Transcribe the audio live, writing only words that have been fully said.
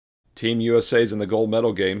Team USA's in the gold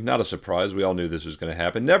medal game. Not a surprise. We all knew this was going to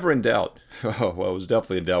happen. Never in doubt. Well, it was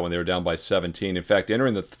definitely in doubt when they were down by 17. In fact,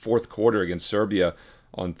 entering the fourth quarter against Serbia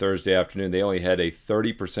on Thursday afternoon, they only had a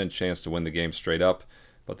 30% chance to win the game straight up,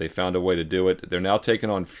 but they found a way to do it. They're now taking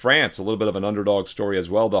on France, a little bit of an underdog story as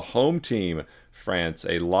well. The home team, France,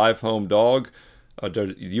 a live home dog.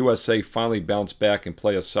 The USA finally bounce back and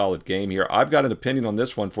play a solid game here. I've got an opinion on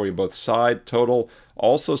this one for you, both side, total,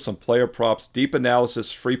 also some player props, deep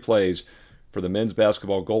analysis, free plays for the men's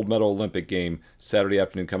basketball gold medal Olympic game Saturday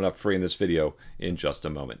afternoon, coming up free in this video in just a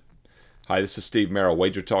moment. Hi, this is Steve Merrill,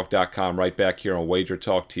 WagerTalk.com, right back here on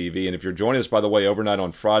WagerTalk TV. And if you're joining us, by the way, overnight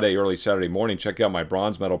on Friday, early Saturday morning, check out my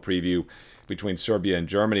bronze medal preview between Serbia and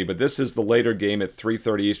Germany. But this is the later game at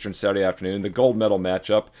 3:30 Eastern Saturday afternoon, the gold medal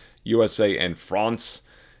matchup, USA and France.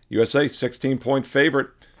 USA, 16-point favorite.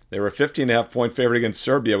 They were a 15.5-point favorite against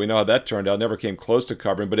Serbia. We know how that turned out. Never came close to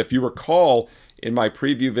covering. But if you recall, in my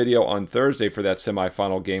preview video on Thursday for that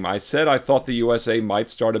semifinal game, I said I thought the USA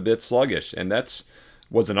might start a bit sluggish. And that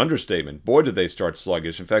was an understatement. Boy, did they start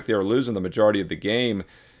sluggish. In fact, they were losing the majority of the game.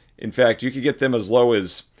 In fact, you could get them as low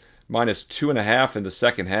as -2.5 in the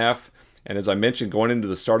second half. And as I mentioned, going into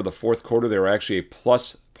the start of the fourth quarter, they were actually a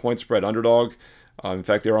plus point spread underdog. In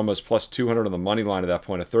fact, they were almost plus 200 on the money line at that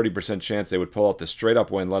point, a 30% chance they would pull out the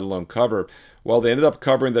straight-up win, let alone cover. Well, they ended up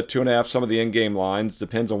covering the 2.5, some of the in-game lines.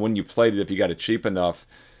 Depends on when you played it, if you got it cheap enough.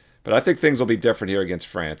 But I think things will be different here against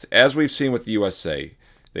France. As we've seen with the USA,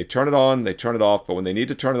 they turn it on, they turn it off, but when they need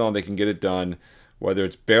to turn it on, they can get it done, whether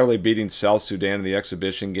it's barely beating South Sudan in the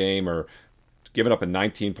exhibition game or giving up a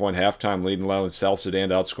 19-point halftime lead and allowing South Sudan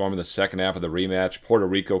to outscore them in the second half of the rematch. Puerto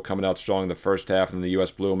Rico coming out strong in the first half, and then the U.S.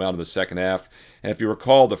 blew them out in the second half. And if you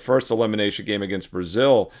recall the first elimination game against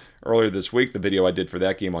Brazil earlier this week, the video I did for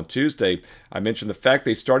that game on Tuesday, I mentioned the fact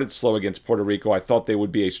they started slow against Puerto Rico. I thought they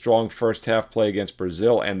would be a strong first half play against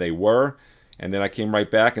Brazil, and they were. And then I came right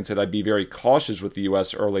back and said I'd be very cautious with the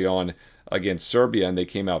U.S. early on against Serbia, and they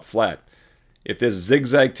came out flat. If this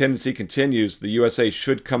zigzag tendency continues, the USA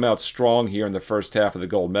should come out strong here in the first half of the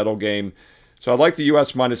gold medal game. So I like the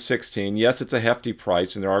U.S. -16. Yes, it's a hefty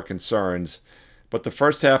price, and there are concerns. But the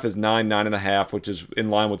first half is 9.5, which is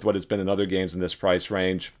in line with what has been in other games in this price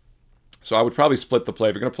range. So I would probably split the play.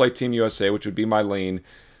 If you're going to play Team USA, which would be my lean,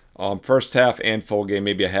 first half and full game,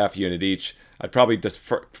 maybe a half unit each. I'd probably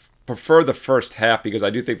prefer the first half because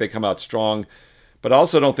I do think they come out strong. But I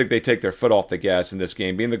also don't think they take their foot off the gas in this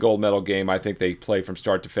game. Being the gold medal game, I think they play from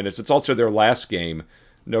start to finish. It's also their last game.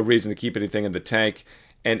 No reason to keep anything in the tank.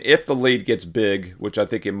 And if the lead gets big, which I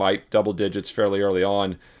think it might, double digits fairly early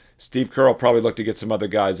on, Steve Kerr will probably look to get some other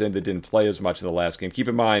guys in that didn't play as much in the last game. Keep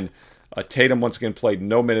in mind, Tatum once again played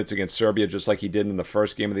no minutes against Serbia, just like he did in the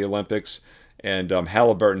first game of the Olympics. And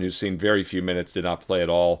Halliburton, who's seen very few minutes, did not play at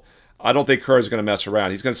all. I don't think Kerr is going to mess around.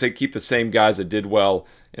 He's going to say keep the same guys that did well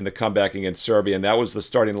in the comeback against Serbia, and that was the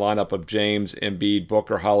starting lineup of James, Embiid,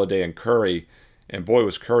 Booker, Holiday, and Curry. And boy,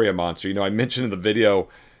 was Curry a monster. You know, I mentioned in the video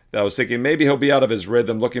that I was thinking maybe he'll be out of his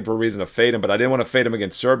rhythm, looking for a reason to fade him, but I didn't want to fade him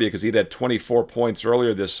against Serbia because he'd had 24 points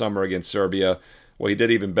earlier this summer against Serbia. Well, he did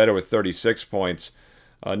even better with 36 points.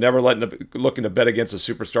 Never looking to bet against a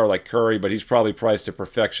superstar like Curry, but he's probably priced to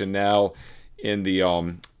perfection now in the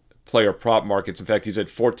player prop markets. In fact, he's at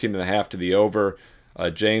 14.5 to the over.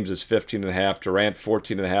 James is 15.5. Durant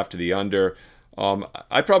 14.5 to the under.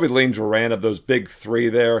 I'd probably lean Durant of those big three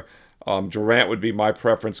there. Durant would be my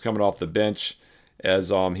preference coming off the bench,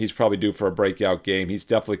 as he's probably due for a breakout game. He's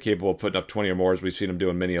definitely capable of putting up 20 or more, as we've seen him do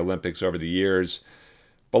in many Olympics over the years.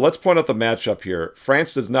 But let's point out the matchup here.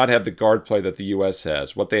 France does not have the guard play that the U.S.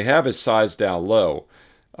 has. What they have is size down low,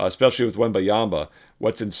 especially with Wembanyama.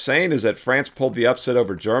 What's insane is that France pulled the upset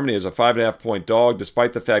over Germany as a 5.5-point dog,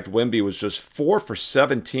 despite the fact Wemby was just 4 for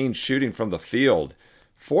 17 shooting from the field.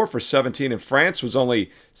 4 for 17, and France was only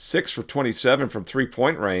 6 for 27 from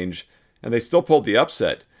three-point range, and they still pulled the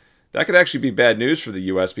upset. That could actually be bad news for the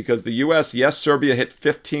U.S. because the U.S., yes, Serbia hit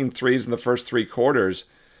 15 threes in the first three quarters,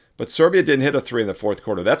 but Serbia didn't hit a three in the fourth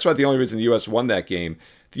quarter. That's why the only reason the U.S. won that game.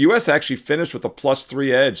 The U.S. actually finished with a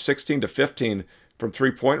 +3 edge, 16 to 15 from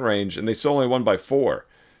three-point range, and they still only won by 4.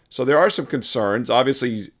 So there are some concerns.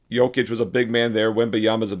 Obviously, Jokic was a big man there.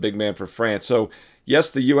 Wembanyama is a big man for France. So,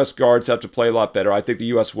 yes, the U.S. guards have to play a lot better. I think the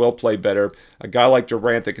U.S. will play better. A guy like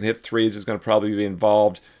Durant that can hit threes is going to probably be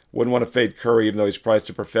involved. Wouldn't want to fade Curry, even though he's priced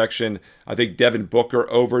to perfection. I think Devin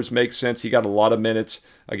Booker overs make sense. He got a lot of minutes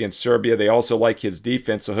against Serbia. They also like his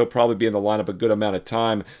defense, so he'll probably be in the lineup a good amount of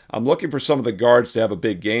time. I'm looking for some of the guards to have a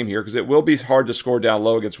big game here because it will be hard to score down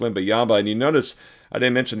low against Wembanyama. And you notice I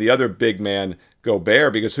didn't mention the other big man,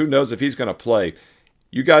 Gobert, because who knows if he's going to play.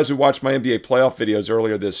 You guys who watched my NBA playoff videos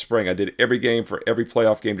earlier this spring, I did every game for every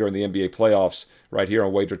playoff game during the NBA playoffs right here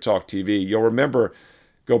on WagerTalk TV. You'll remember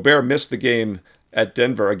Gobert missed the game at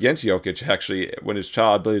Denver against Jokic, actually, when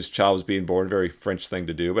I believe his child was being born. Very French thing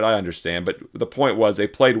to do, but I understand. But the point was they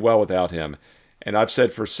played well without him. And I've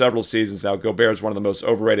said for several seasons now, Gobert is one of the most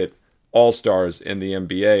overrated all-stars in the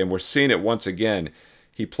NBA, and we're seeing it once again.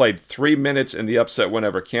 He played 3 minutes in the upset win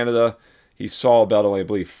over Canada. He saw about only, I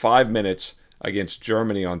believe, 5 minutes against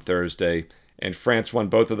Germany on Thursday, and France won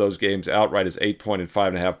both of those games outright as 8-point and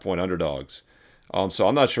 5.5-point underdogs. So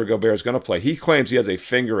I'm not sure Gobert is going to play. He claims he has a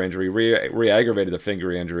finger injury, re-aggravated the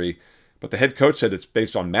finger injury, but the head coach said it's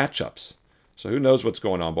based on matchups. So who knows what's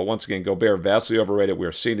going on. But once again, Gobert vastly overrated.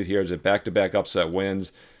 We're seeing it here as a back-to-back upset wins.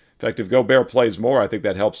 In fact, if Gobert plays more, I think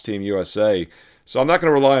that helps Team USA. So I'm not going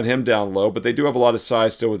to rely on him down low, but they do have a lot of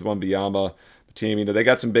size still with Wembanyama. The team, they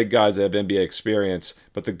got some big guys that have NBA experience,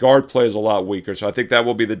 but the guard play is a lot weaker. So I think that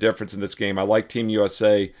will be the difference in this game. I like Team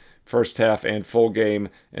USA first half and full game,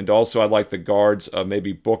 and also I like the guards.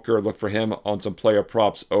 Maybe Booker, look for him on some player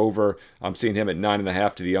props over. I'm seeing him at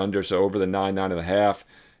 9.5 to the under, so over the 9.5.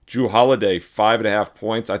 Jrue Holiday, 5.5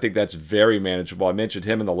 points. I think that's very manageable. I mentioned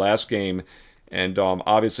him in the last game, and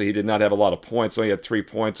obviously he did not have a lot of points. Only had 3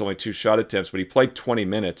 points, only 2 shot attempts, but he played 20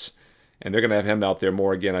 minutes, and they're going to have him out there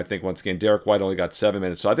more again, I think, once again. Derek White only got 7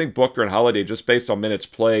 minutes. So I think Booker and Holiday, just based on minutes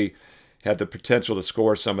play, have the potential to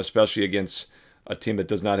score some, especially against a team that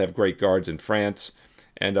does not have great guards in France.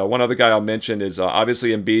 And one other guy I'll mention is obviously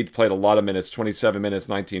Embiid played a lot of minutes, 27 minutes,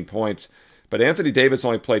 19 points. But Anthony Davis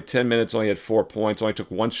only played 10 minutes, only had 4 points, only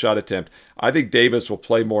took 1 shot attempt. I think Davis will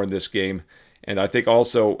play more in this game. And I think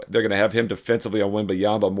also they're going to have him defensively on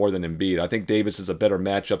Wembanyama more than Embiid. I think Davis is a better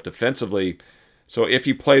matchup defensively. So if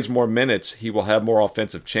he plays more minutes, he will have more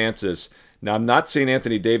offensive chances. Now, I'm not seeing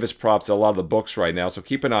Anthony Davis props in a lot of the books right now, so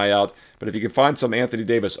keep an eye out. But if you can find some Anthony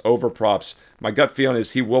Davis over props, my gut feeling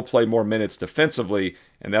is he will play more minutes defensively,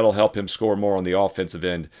 and that'll help him score more on the offensive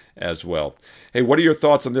end as well. Hey, what are your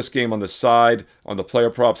thoughts on this game on the side, on the player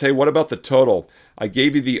props? Hey, what about the total? I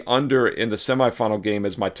gave you the under in the semifinal game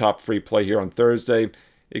as my top free play here on Thursday.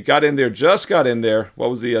 It got in there, just got in there. What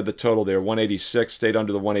was the total there? 186, stayed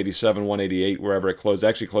under the 187, 188, wherever it closed.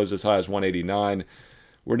 Actually closed as high as 189.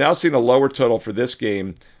 We're now seeing a lower total for this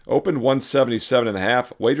game. Opened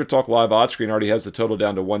 177.5. WagerTalk Live Odds Screen already has the total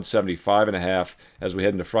down to 175.5 as we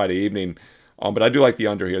head into Friday evening. But I do like the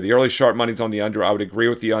under here. The early sharp money's on the under. I would agree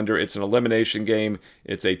with the under. It's an elimination game.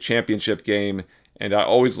 It's a championship game. And I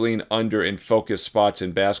always lean under in focus spots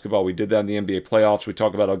in basketball. We did that in the NBA playoffs. We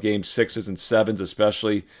talk about how game 6s and 7s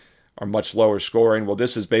especially are much lower scoring. Well,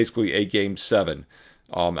 this is basically a game 7.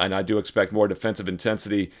 And I do expect more defensive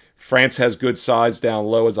intensity. France has good size down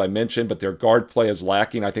low, as I mentioned, but their guard play is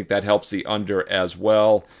lacking. I think that helps the under as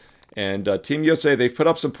well. And Team USA, they've put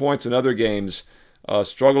up some points in other games.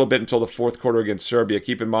 Struggled a bit until the fourth quarter against Serbia.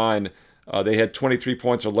 Keep in mind, they had 23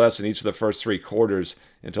 points or less in each of the first 3 quarters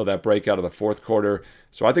until that breakout of the fourth quarter.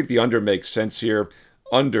 So I think the under makes sense here.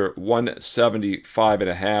 Under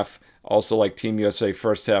 175.5. Also like Team USA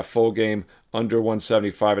first half full game, under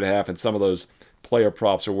 175.5, and some of those player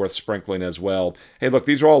props are worth sprinkling as well. Hey, look,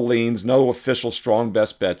 these are all leans. No official strong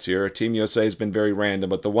best bets here. Team USA has been very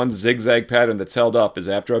random, but the one zigzag pattern that's held up is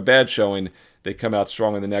after a bad showing, they come out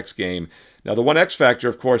strong in the next game. Now, the one X factor,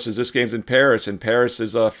 of course, is this game's in Paris, and Paris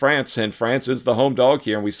is France, and France is the home dog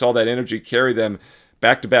here, and we saw that energy carry them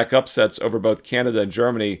back-to-back upsets over both Canada and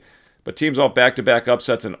Germany. But teams off back-to-back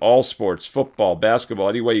upsets in all sports, football, basketball,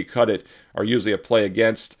 any way you cut it, are usually a play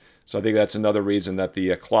against. So I think that's another reason that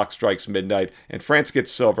the clock strikes midnight. And France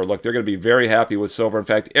gets silver. Look, they're going to be very happy with silver. In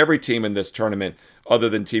fact, every team in this tournament, other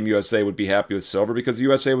than Team USA, would be happy with silver because the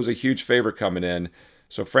USA was a huge favorite coming in.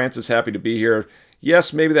 So France is happy to be here.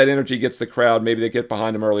 Yes, maybe that energy gets the crowd. Maybe they get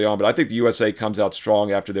behind them early on. But I think the USA comes out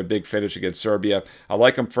strong after their big finish against Serbia. I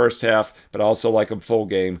like them first half, but I also like them full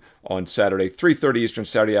game on Saturday, 3:30 Eastern,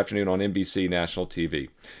 Saturday afternoon on NBC National TV.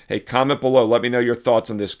 Hey, comment below. Let me know your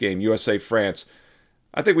thoughts on this game, USA-France.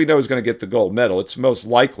 I think we know who's going to get the gold medal. It's most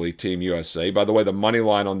likely Team USA. By the way, the money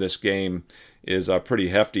line on this game is pretty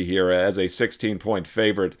hefty here as a 16-point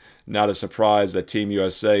favorite. Not a surprise that Team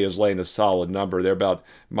USA is laying a solid number. They're about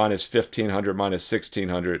minus 1,500, minus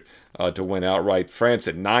 1,600 to win outright. France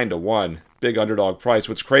at 9-1, big underdog price.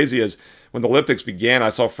 What's crazy is when the Olympics began, I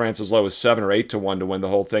saw France as low as 7 or 8-1 to win the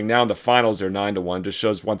whole thing. Now in the finals, they're 9-1. Just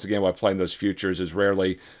shows once again why playing those futures is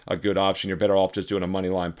rarely a good option. You're better off just doing a money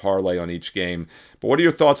line parlay on each game. But what are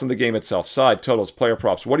your thoughts on the game itself? Side, totals, player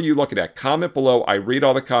props. What are you looking at? Comment below. I read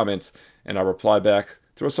all the comments and I reply back.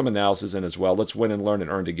 Throw some analysis in as well. Let's win and learn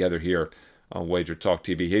and earn together here on WagerTalk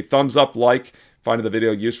TV. Hey, thumbs up, like, finding the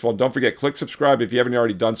video useful. And don't forget, click subscribe if you haven't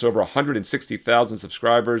already done so. Over 160,000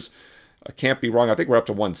 subscribers. I can't be wrong. I think we're up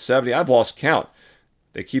to 170. I've lost count.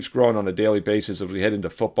 It keeps growing on a daily basis as we head into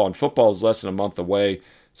football. And football is less than a month away.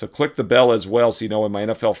 So click the bell as well so you know when my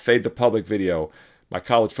NFL Fade the Public video, my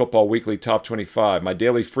college football weekly top 25, my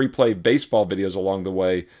daily free play baseball videos along the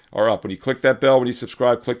way are up. When you click that bell, when you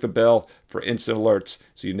subscribe, click the bell for instant alerts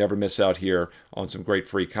so you never miss out here on some great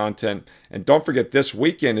free content. And don't forget, this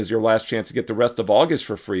weekend is your last chance to get the rest of August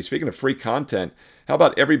for free. Speaking of free content, how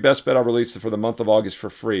about every best bet I'll release for the month of August for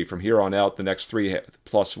free from here on out the next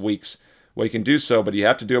 3+ weeks? Well, you can do so, but you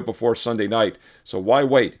have to do it before Sunday night. So why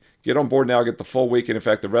wait? Get on board now, get the full week, and in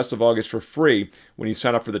fact, the rest of August for free when you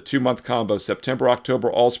sign up for the 2-month combo, September,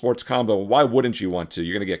 October, all sports combo. Why wouldn't you want to?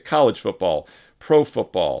 You're going to get college football, pro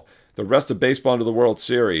football, the rest of baseball into the World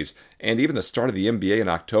Series, and even the start of the NBA in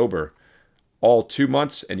October. All 2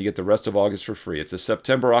 months, and you get the rest of August for free. It's a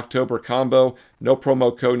September-October combo, no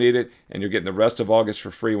promo code needed, and you're getting the rest of August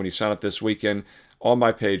for free when you sign up this weekend on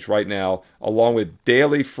my page right now, along with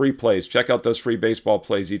daily free plays. Check out those free baseball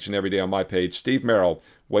plays each and every day on my page, Steve Merrill,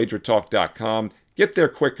 WagerTalk.com. Get there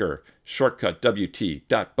quicker. Shortcut WT.buzz/SM.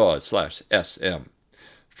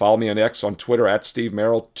 Follow me on X on Twitter at Steve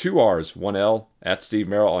Merrill, 2 R's, 1 L, at Steve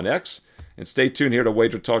Merrill on X. And stay tuned here to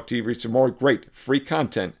WagerTalk TV for some more great free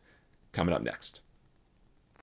content coming up next.